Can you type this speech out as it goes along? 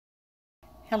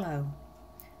Hello,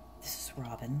 this is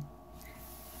Robin.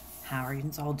 How are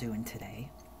yous all doing today?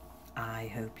 I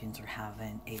hope yous are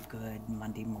having a good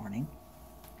Monday morning.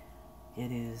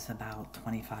 It is about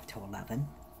 25 to 11,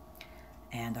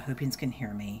 and I hope yous can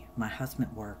hear me. My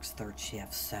husband works third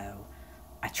shift, so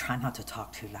I try not to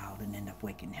talk too loud and end up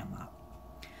waking him up.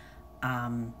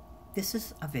 This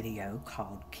is a video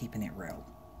called Keeping It Real.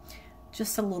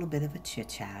 Just a little bit of a chit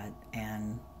chat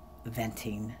and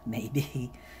venting,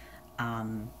 maybe.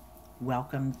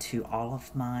 Welcome to all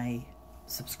of my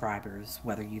subscribers,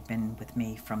 whether you've been with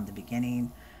me from the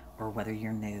beginning or whether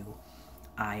you're new.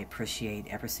 I appreciate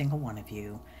every single one of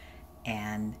you.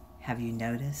 And have you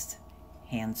noticed,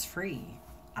 hands-free?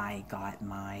 I got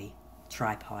my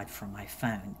tripod for my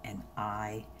phone and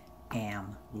I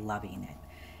am loving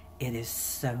it. It is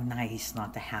so nice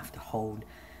not to have to hold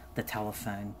the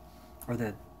telephone or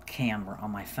the camera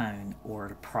on my phone or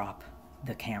to prop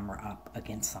the camera up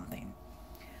against something.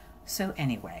 So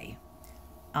anyway,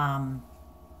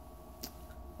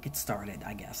 get started,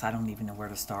 I guess. I don't even know where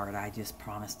to start. I just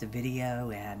promised a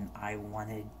video and I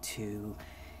wanted to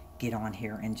get on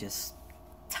here and just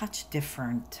touch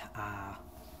different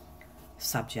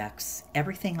subjects.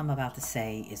 Everything I'm about to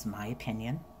say is my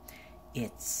opinion.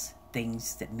 It's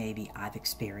things that maybe I've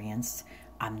experienced.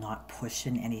 I'm not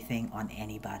pushing anything on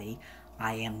anybody.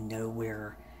 I am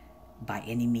nowhere by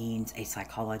any means a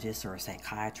psychologist or a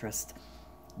psychiatrist.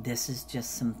 This is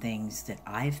just some things that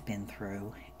I've been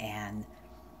through, and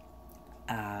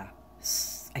a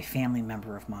family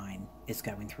member of mine is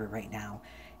going through right now.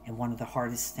 And one of the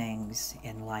hardest things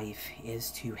in life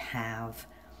is to have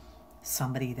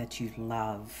somebody that you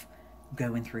love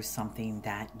going through something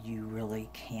that you really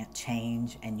can't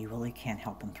change and you really can't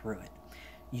help them through it.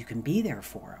 You can be there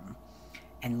for them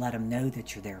and let them know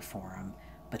that you're there for them,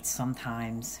 but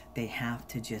sometimes they have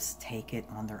to just take it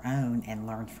on their own and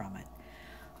learn from it.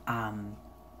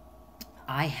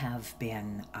 I have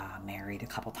been married a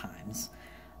couple times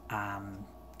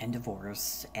and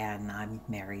divorced, and I'm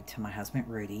married to my husband,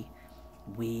 Rudy.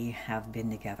 We have been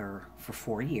together for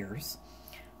 4 years.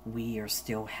 We are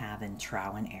still having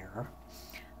trial and error.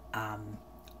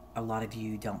 A lot of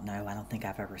you don't know, I don't think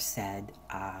I've ever said,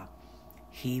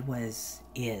 he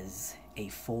is a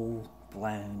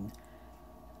full-blown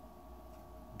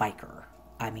biker.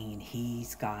 I mean,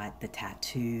 he's got the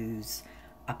tattoos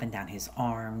up and down his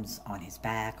arms, on his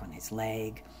back, on his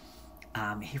leg.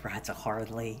 He rides a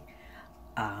Harley.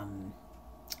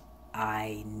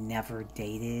 I never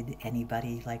dated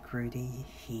anybody like Rudy.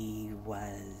 He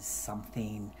was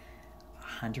something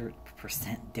 100%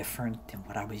 different than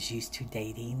what I was used to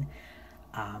dating.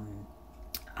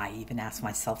 I even ask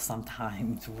myself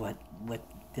sometimes, what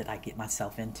did I get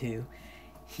myself into?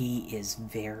 He is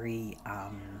very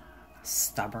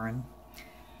stubborn,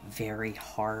 very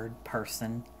hard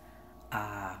person.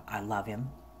 I love him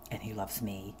and he loves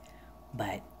me,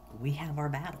 but we have our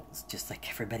battles just like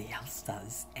everybody else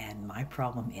does. And my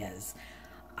problem is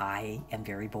I am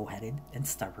very bullheaded and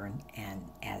stubborn, and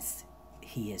as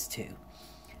he is too.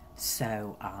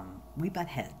 So we butt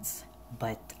heads,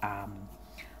 but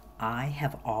I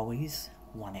have always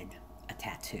wanted a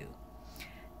tattoo,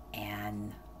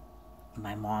 and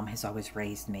my mom has always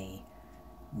raised me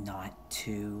not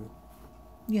to,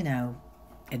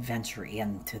 adventure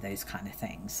into those kind of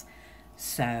things.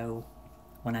 So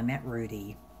when I met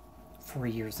Rudy 4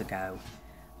 years ago,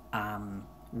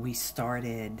 we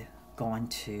started going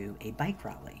to a bike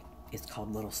rally. It's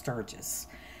called Little Sturgis.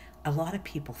 A lot of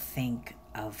people think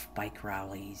of bike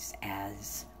rallies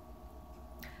as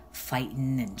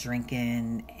fighting and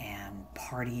drinking and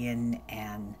partying,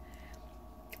 and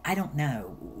I don't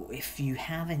know. If you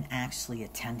haven't actually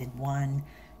attended one,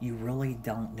 you really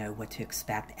don't know what to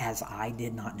expect, as I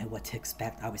did not know what to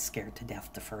expect. I was scared to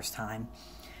death the first time.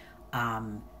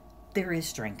 There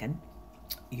is drinking.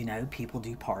 People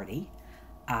do party.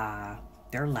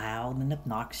 They're loud and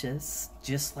obnoxious,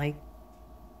 just like,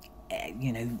 a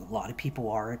lot of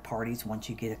people are at parties once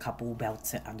you get a couple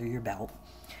belts under your belt.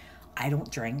 I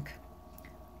don't drink,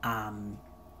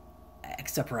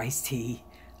 except for iced tea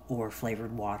or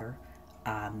flavored water.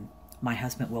 My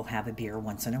husband will have a beer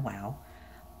once in a while.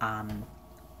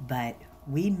 But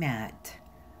we met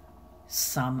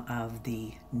some of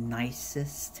the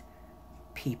nicest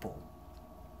people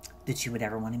that you would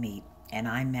ever want to meet. And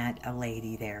I met a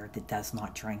lady there that does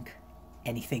not drink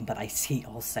anything but iced tea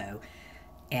also.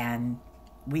 And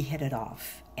we hit it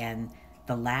off. And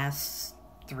the last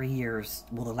 3 years,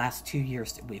 well, the last 2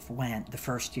 years that we've went, the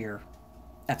first year,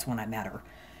 that's when I met her.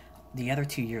 The other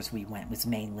 2 years we went was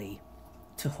mainly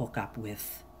to hook up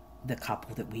with the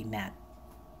couple that we met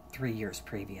 3 years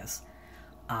previous.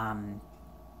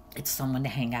 It's someone to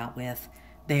hang out with.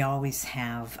 They always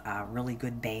have really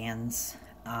good bands.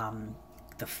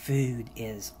 The food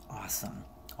is awesome,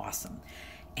 awesome.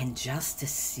 And just to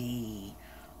see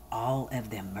all of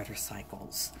them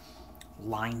motorcycles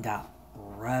lined up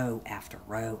row after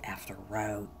row after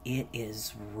row, it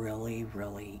is really,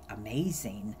 really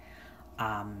amazing.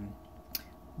 Um,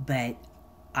 but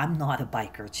I'm not a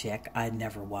biker chick. I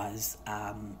never was.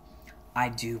 I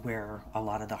do wear a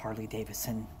lot of the Harley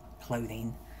Davidson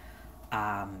clothing,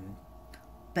 um,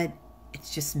 but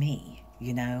it's just me.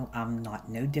 I'm not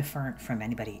no different from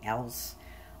anybody else.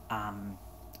 Um,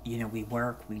 we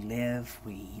work, we live,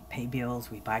 we pay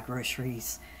bills, we buy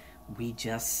groceries. We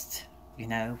just,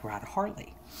 ride a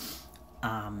Harley.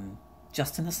 Um,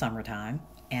 just in the summertime.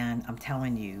 And I'm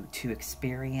telling you, to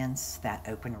experience that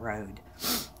open road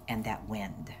and that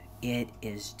wind, it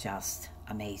is just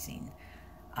amazing.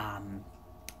 Um,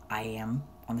 I am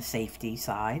on the safety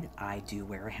side. I do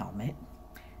wear a helmet.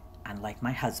 Unlike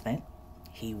my husband,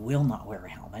 he will not wear a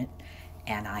helmet.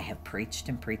 And I have preached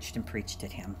and preached and preached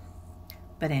at him.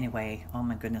 But anyway, oh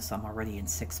my goodness, I'm already in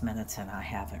 6 minutes and I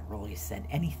haven't really said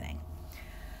anything.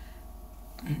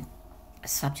 A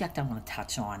subject I want to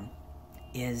touch on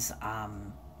is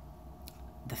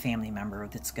the family member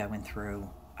that's going through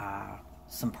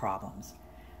some problems.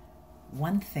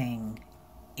 One thing,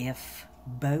 if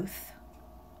both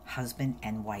husband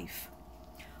and wife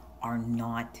are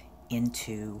not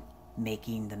into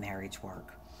making the marriage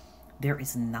work, there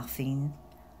is nothing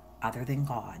other than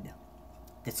God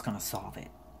that's going to solve it.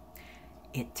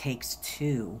 It takes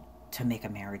two to make a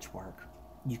marriage work.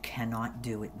 You cannot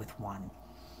do it with one.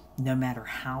 No matter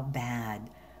how bad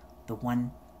the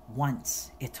one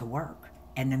wants it to work,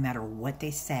 and no matter what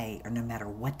they say, or no matter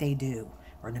what they do,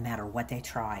 or no matter what they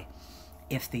try,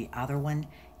 if the other one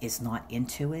is not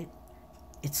into it,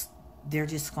 they're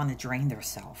just going to drain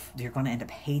themselves. They're going to end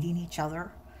up hating each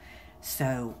other.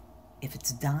 So if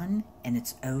it's done and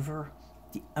it's over,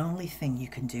 the only thing you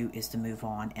can do is to move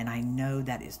on. And I know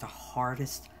that is the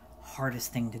hardest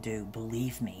thing to do.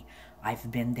 Believe me, I've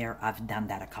been there. I've done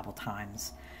that a couple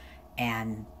times.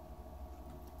 And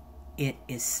it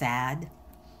is sad.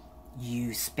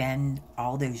 You spend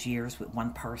all those years with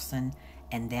one person,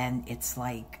 and then it's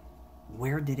like,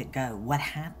 where did it go? What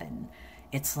happened?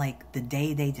 It's like the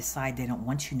day they decide they don't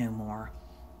want you no more,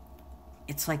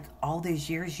 it's like all those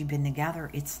years you've been together,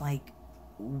 it's like,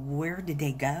 where did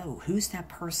they go? Who's that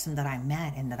person that I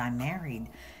met and that I married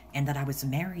and that I was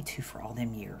married to for all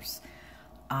them years?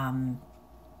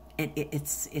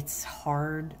 It's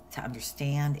hard to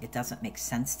understand. It doesn't make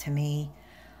sense to me.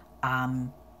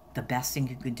 The best thing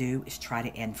you could do is try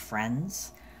to end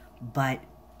friends, but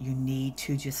you need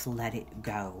to just let it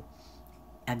go.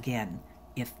 Again,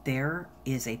 if there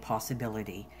is a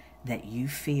possibility that you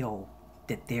feel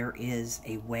that there is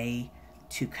a way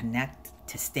to connect,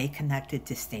 to stay connected,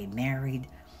 to stay married,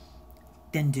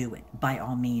 then do it. By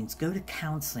all means, go to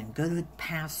counseling, go to a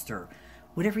pastor,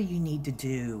 whatever you need to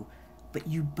do, but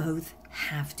you both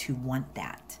have to want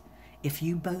that. If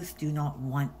you both do not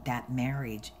want that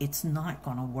marriage, it's not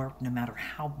going to work no matter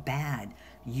how bad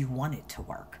you want it to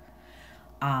work.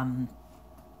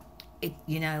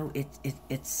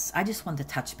 It's I just wanted to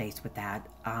touch base with that.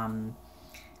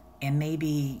 And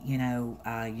maybe,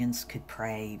 Jens could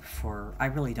pray for, I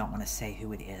really don't want to say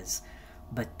who it is,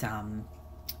 but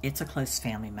it's a close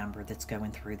family member that's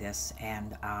going through this.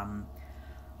 And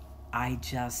it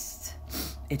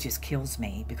just kills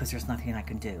me because there's nothing I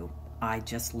can do. I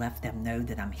just let them know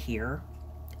that I'm here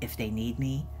if they need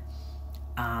me.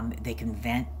 They can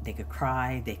vent, they could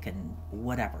cry, they can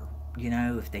whatever.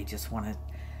 If they just want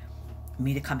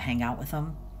me to come hang out with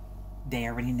them, they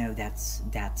already know that's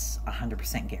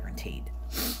 100% guaranteed.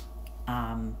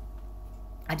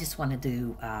 I just wanted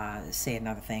to say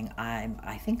another thing.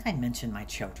 I think I mentioned my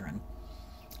children.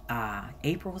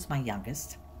 April was my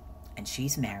youngest, and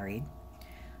she's married.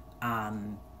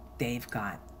 They've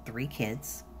got 3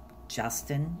 kids,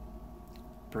 Justin,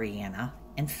 Brianna,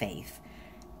 and Faith,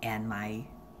 and my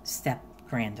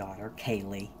step-granddaughter,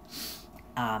 Kaylee.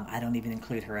 I don't even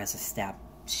include her as a step.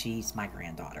 She's my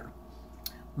granddaughter.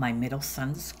 My middle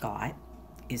son, Scott,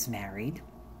 is married,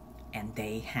 and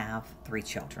they have 3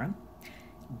 children.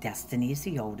 Destiny is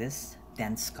the oldest,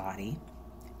 then Scotty,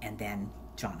 and then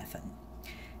Jonathan.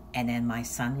 And then my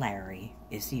son, Larry,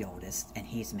 is the oldest, and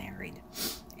he's married.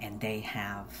 And they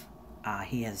have,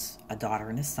 he has a daughter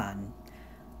and a son,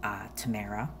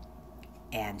 Tamara,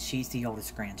 and she's the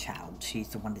oldest grandchild. She's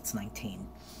the one that's 19.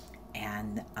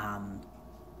 And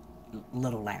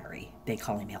little Larry, they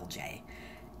call him LJ.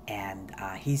 And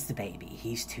he's the baby.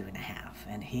 He's 2.5,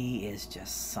 and he is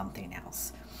just something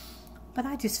else. But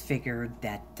I just figured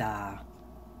that,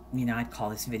 I'd call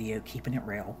this video Keeping It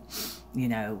Real.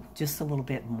 Just a little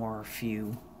bit more,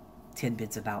 few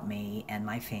tidbits about me and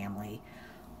my family.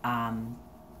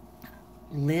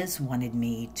 Liz wanted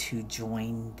me to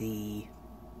join the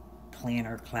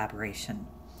planner collaboration.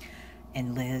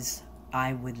 And Liz,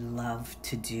 I would love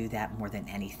to do that more than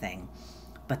anything.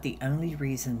 But the only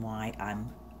reason why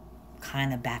I'm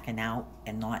kind of backing out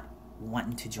and not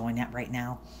wanting to join that right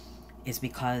now is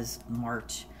because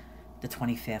March the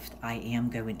 25th, I am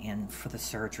going in for the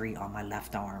surgery on my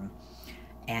left arm.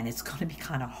 And it's going to be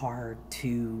kind of hard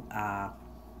to,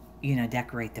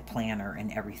 decorate the planner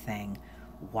and everything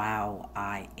while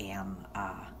I am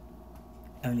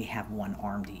only have one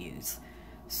arm to use.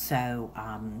 So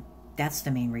that's the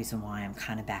main reason why I'm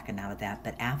kind of backing out of that.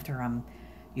 But after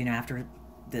after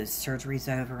the surgery's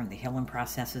over and the healing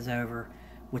process is over,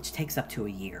 which takes up to a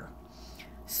year.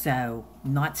 So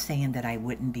not saying that I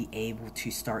wouldn't be able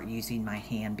to start using my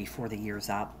hand before the year's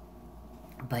up,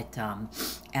 but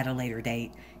at a later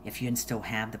date, if you still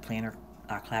have the planner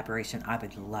collaboration, I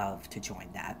would love to join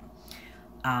that.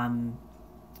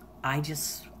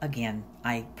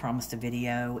 I promised a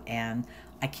video, and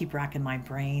I keep racking my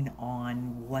brain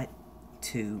on what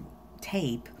to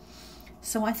tape.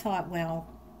 So I thought, well,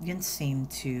 you seem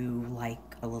to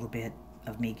like a little bit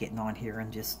of me getting on here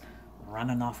and just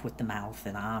running off with the mouth,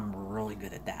 and I'm really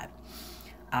good at that.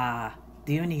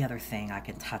 The only other thing I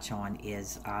can touch on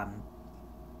is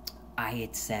I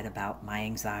had said about my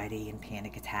anxiety and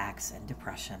panic attacks and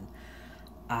depression.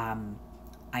 I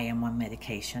am on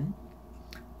medication.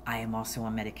 I am also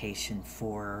on medication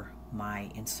for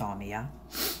my insomnia.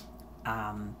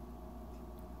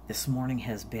 This morning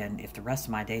has been, if the rest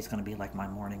of my day is going to be like my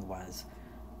morning was,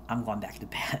 I'm going back to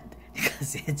bed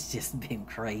because it's just been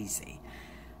crazy.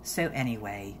 So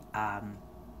anyway,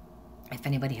 if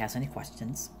anybody has any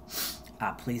questions,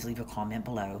 please leave a comment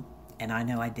below. And I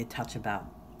know I did touch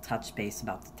base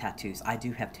about the tattoos. I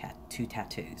do have two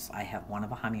tattoos. I have one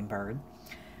of a hummingbird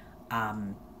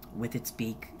with its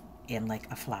beak in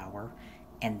like a flower,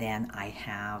 and then I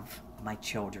have my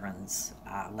children's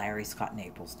Larry, Scott, and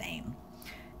April's name.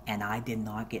 And I did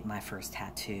not get my first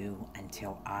tattoo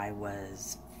until I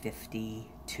was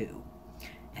 52,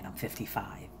 and I'm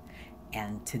 55.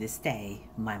 And to this day,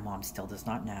 my mom still does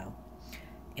not know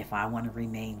if I want to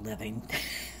remain living.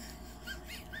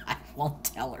 I won't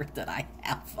tell her that I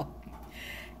have them.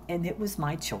 And it was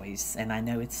my choice, and I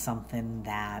know it's something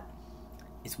that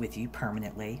is with you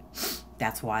permanently.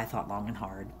 That's why I thought long and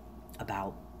hard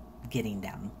about getting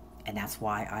them, and that's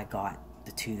why I got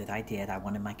the two that I did. I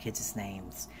wanted my kids'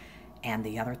 names, and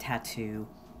the other tattoo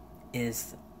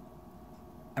is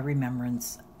a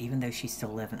remembrance, even though she's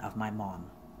still living, of my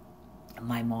mom.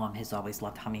 My mom has always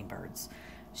loved hummingbirds.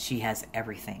 She has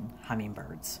everything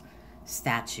hummingbirds,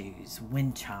 statues,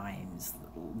 wind chimes,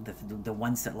 the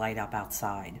ones that light up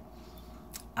outside.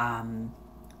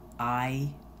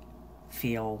 I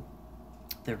feel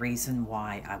the reason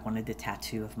why I wanted the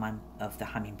tattoo of the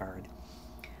hummingbird,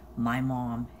 my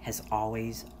mom has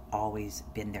always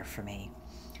been there for me,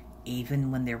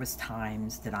 even when there was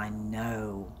times that I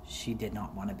know she did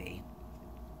not want to be.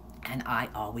 And I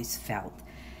always felt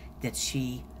that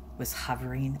she was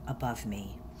hovering above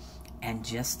me and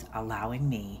just allowing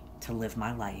me to live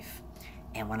my life.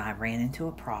 And when I ran into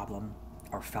a problem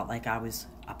or felt like I was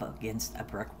up against a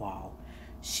brick wall,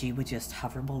 she would just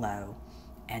hover below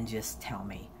and just tell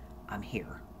me, I'm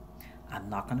here. I'm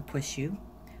not going to push you,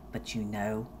 but you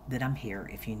know that I'm here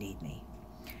if you need me.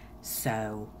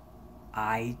 So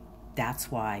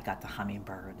that's why I got the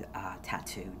hummingbird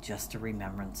tattoo, just a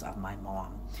remembrance of my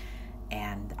mom.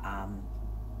 And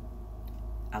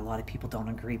a lot of people don't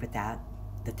agree with that,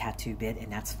 the tattoo bit,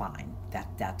 and that's fine.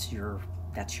 That's your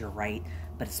right,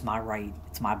 but it's my right,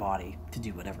 it's my body to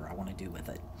do whatever I want to do with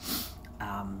it.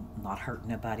 I'm not hurting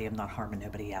nobody, I'm not harming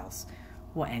nobody else.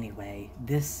 Well, anyway,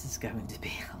 this is going to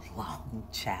be a long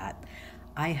chat.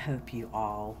 I hope you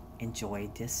all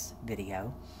enjoyed this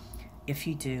video. If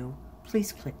you do,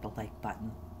 please click the like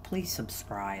button. Please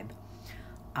subscribe.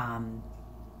 I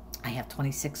have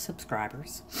 26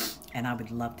 subscribers, and I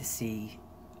would love to see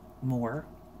more.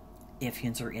 If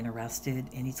you are interested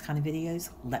in these kind of videos,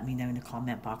 let me know in the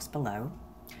comment box below.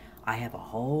 I have a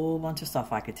whole bunch of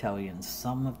stuff I could tell you, and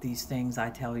some of these things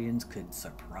I tell you could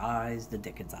surprise the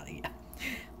dickens out of you.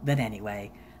 But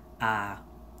anyway,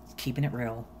 keeping it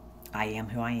real. I am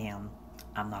who I am.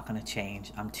 I'm not going to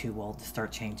change. I'm too old to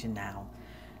start changing now.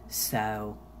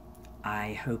 So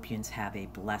I hope you have a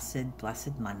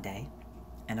blessed Monday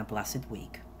and a blessed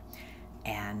week.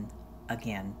 And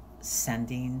again,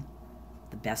 sending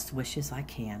the best wishes I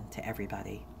can to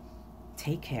everybody.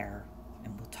 Take care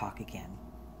and we'll talk again.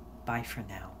 Bye for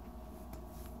now.